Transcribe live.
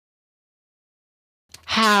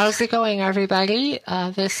How's it going, everybody?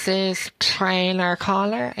 This is Trainer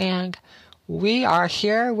Connor, and we are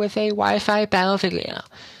here with a Wi-Fi battle video.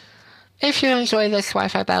 If you enjoy this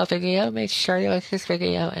Wi-Fi battle video, make sure you like this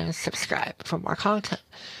video and subscribe for more content.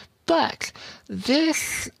 But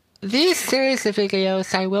these series of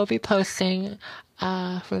videos I will be posting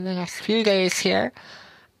for the next few days here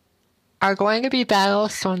are going to be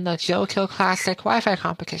battles from the Johto Classic Wi-Fi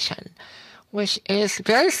competition, which is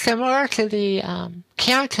very similar to the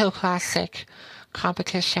Johto Classic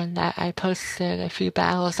competition that I posted a few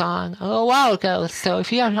battles on a little while ago. So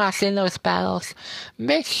if you have not seen those battles,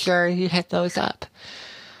 make sure you hit those up.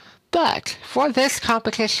 But for this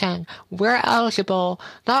competition, we're eligible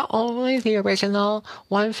not only the original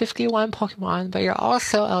 151 Pokemon, but you're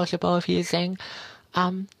also eligible of using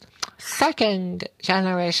second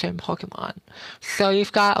generation Pokemon. So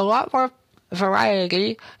you've got a lot more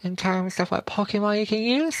variety in terms of what Pokemon you can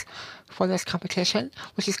use for this competition,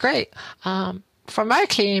 which is great. For my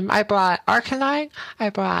team, I brought Arcanine, I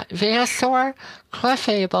brought Venusaur,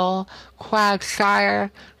 Clefable,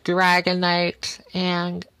 Quagsire, Dragonite,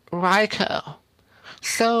 and Raikou.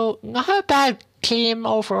 So not a bad team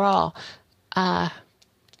overall.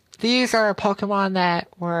 These are Pokemon that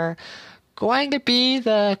were going to be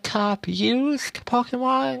the top used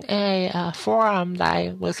Pokemon in a forum that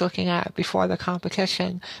I was looking at before the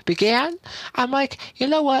competition began. I'm like, you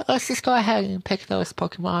know what, let's just go ahead and pick those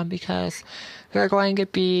Pokemon because they're going to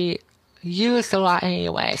be used a lot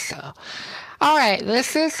anyway. So, alright,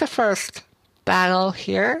 this is the first battle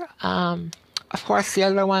here. Of course, the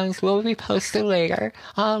other ones will be posted later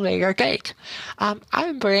on a later date.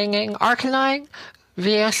 I'm bringing Arcanine,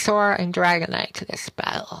 Venusaur, and Dragonite to this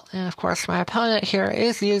battle. And of course, my opponent here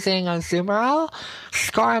is using Azumarill,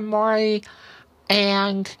 Skarmory,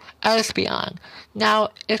 and Espeon. Now,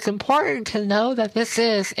 it's important to know that this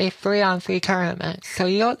is a 3-on-3 tournament, so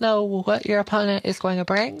you don't know what your opponent is going to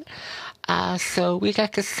bring. So we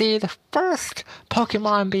get to see the first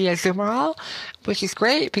Pokemon be Azumarill, which is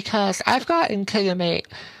great because I've got Intimidate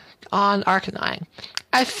on Arcanine.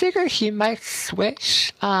 I figured he might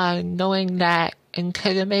switch, knowing that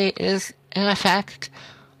Intimidate is in effect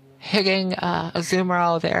hitting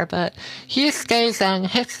Azumarill there, but he stays and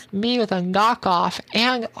hits me with a knockoff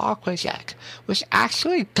and Aqua Jet, which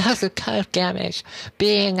actually does a ton of damage,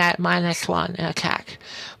 being at -1 in attack.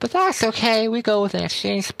 But that's okay, we go with an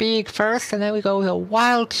Exchange Speed first, and then we go with a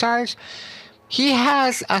Wild Charge. He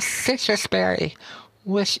has a Citrus Berry,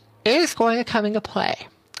 which is going to come into play,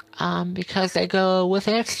 because they go with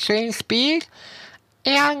an Exchange Speed,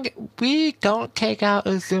 and we don't take out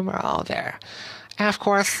Azumarill there. And of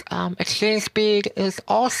course, Exchange Speed is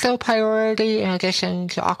also priority in addition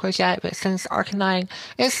to Aqua Jet, but since Arcanine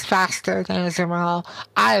is faster than Azumarill,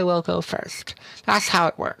 I will go first. That's how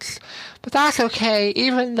it works. But that's okay,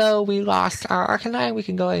 even though we lost our Arcanine, we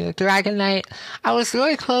can go into Dragonite. I was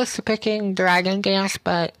really close to picking Dragon Dance,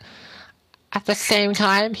 but at the same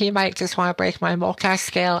time, he might just want to break my Molcast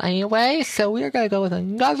scale anyway, so we're going to go with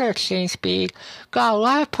another Exchange Speed. Got a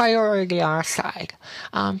lot of priority on our side.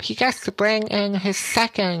 He gets to bring in his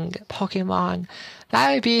second Pokemon.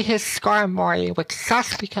 That would be his Skarmory, which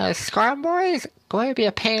sucks because Skarmory is going to be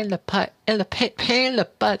a pain in the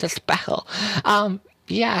butt this battle.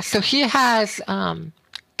 Yeah, so he has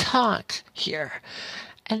Taunt here.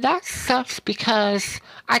 And that sucks because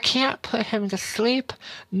I can't put him to sleep,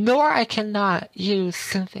 nor I cannot use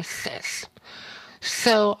Synthesis.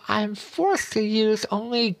 So I'm forced to use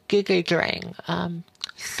only Giga Drain.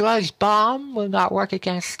 Sludge Bomb will not work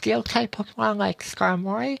against Steel-type Pokemon like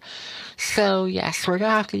Skarmory. So yes, we're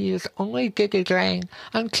going to have to use only Giga Drain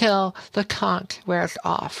until the taunt wears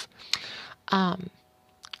off.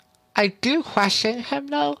 I do question him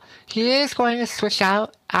though. He is going to switch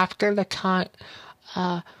out after the taunt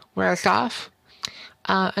wears off,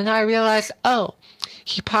 and I realized, oh,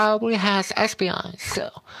 he probably has Espeon, so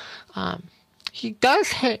he does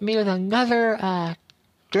hit me with another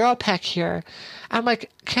Drill Peck here. I'm like,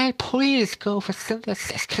 can I please go for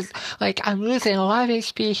Synthesis, because like I'm losing a lot of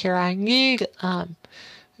HP here. I need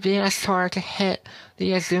Venusaur to hit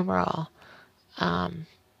the Azumarill,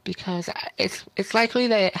 because it's likely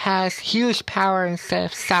that it has huge power instead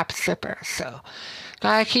of Sap Sipper, so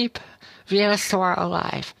gotta keep Venusaur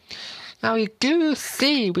alive. Now we do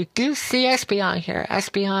see Espeon here.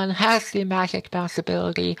 Espeon has the magic bounce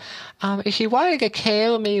ability. If he wanted to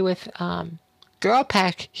KO me with Drill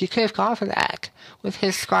Peck, he could have gone for that with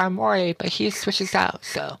his Skarmory, but he switches out,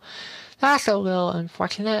 so that's a little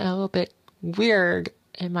unfortunate and a little bit weird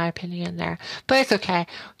in my opinion there. But it's okay.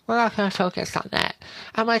 we're not going to focus on that.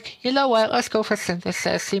 I'm like, you know what? Let's go for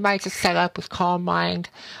synthesis. He might just set up with Calm Mind.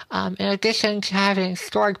 In addition to having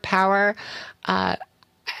stored power, I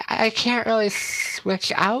can't really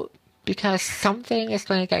switch out because something is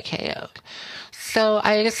going to get KO'd. So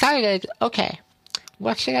I decided, okay,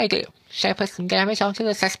 what should I do? Should I put some damage onto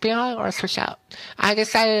this Espeon or switch out? I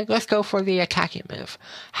decided, let's go for the attacking move.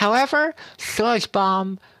 However, Sludge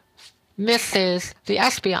Bomb misses the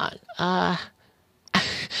Espeon.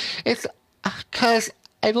 It's because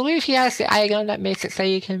I believe he has the item that makes it so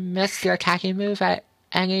you can miss your attacking move at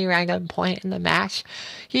any random point in the match.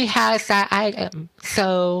 He has that item,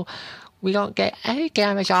 so we don't get any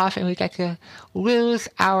damage off and we get to lose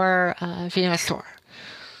our Venusaur.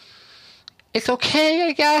 It's okay,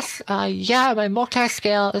 I guess. Yeah, my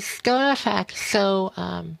multi-scale is still in effect, so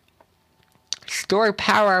stored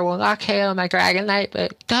power will not KO my Dragonite,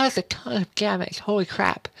 but it does a ton of damage. Holy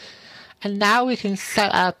crap. And now we can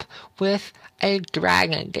set up with a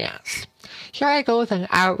Dragon Dance. Here I go with an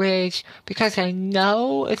Outrage because I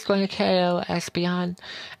know it's going to KO Espeon.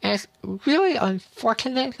 And it's really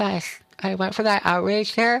unfortunate that I went for that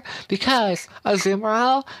Outrage there because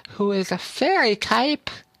Azumarill, who is a Fairy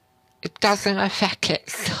type, it doesn't affect it.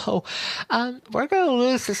 So we're going to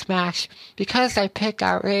lose this match because I picked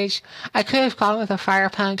Outrage. I could have gone with a Fire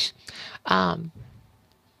Punch,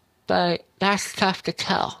 but that's tough to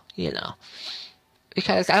tell, you know.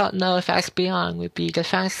 Because I don't know if Espeon would be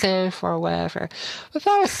defensive or whatever. But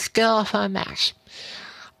that was still a fun match.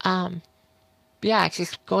 Yeah,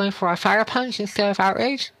 just going for a Fire Punch instead of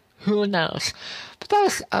Outrage. Who knows? But that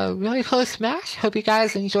was a really close match. Hope you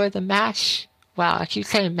guys enjoyed the match. Wow, I keep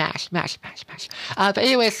saying match. But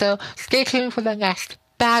anyway, so stay tuned for the next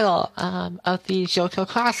battle of the Johto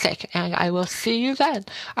Classic. And I will see you then.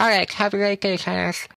 Alright, have a great day, trainers.